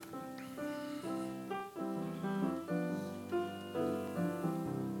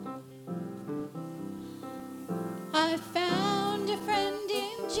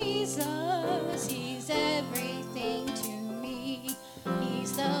Jesus, he's everything to me.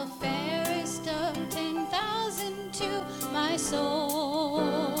 He's the fairest of 10,000 to my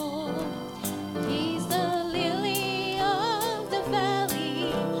soul. He's the lily of the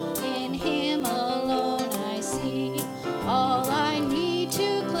valley. In him alone I see all I need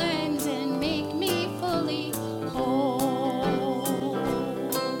to cleanse and make me fully whole.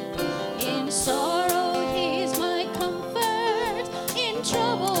 In sorrow he's my comfort, in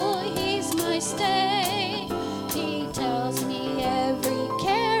trouble he's my stay. He tells me every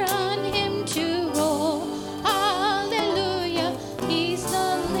care on him to roll. Hallelujah, he's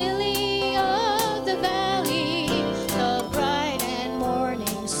the lily of the valley, the bright and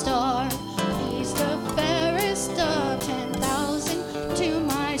morning star. He's the fairest of 10,000 to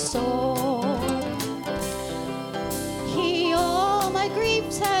my soul. He all my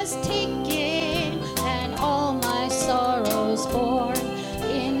griefs has taken and all my sorrows borne.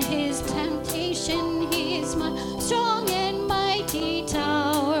 In his temptation he is my strong and mighty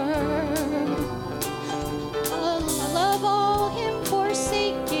tower. I love all him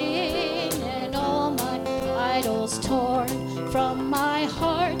forsaken and all my idols torn from my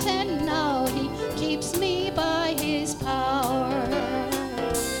heart, and now he keeps me by his power.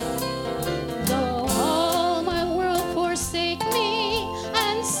 Though all my world forsake me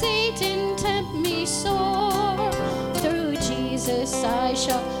and Satan tempt me sore, through Jesus I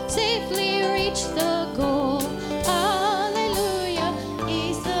shall